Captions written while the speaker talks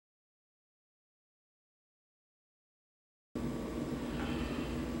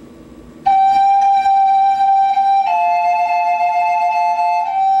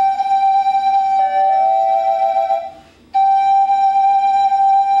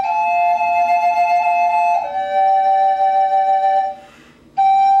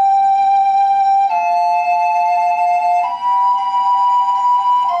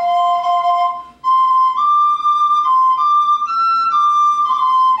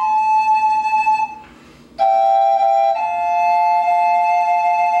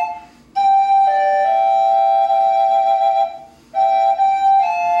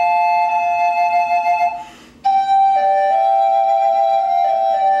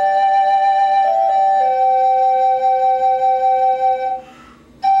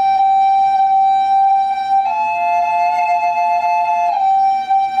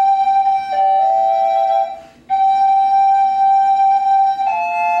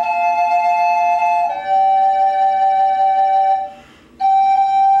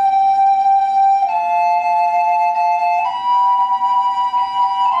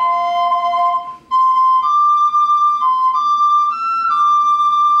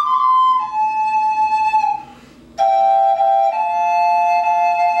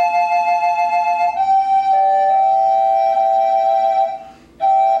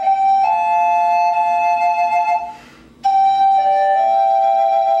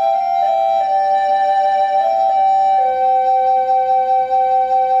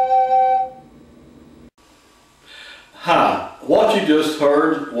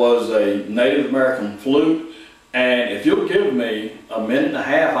heard was a Native American flute, and if you'll give me a minute and a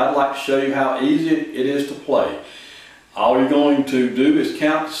half, I'd like to show you how easy it is to play. All you're going to do is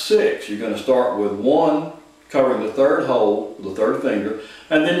count to 6. You're going to start with 1, covering the third hole, the third finger,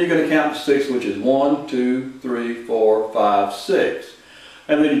 and then you're going to count to 6, which is 1, 2, 3, 4, 5, 6.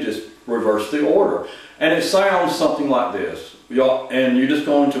 And then you just reverse the order. And it sounds something like this. And you're just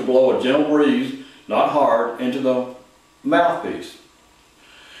going to blow a gentle breeze, not hard, into the mouthpiece.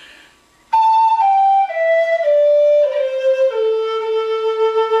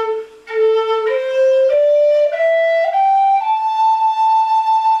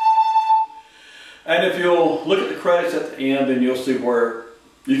 And if you'll look at the credits at the end, then you'll see where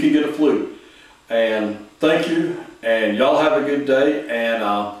you can get a flute. And thank you, and y'all have a good day, and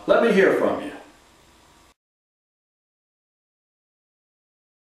let me hear from you.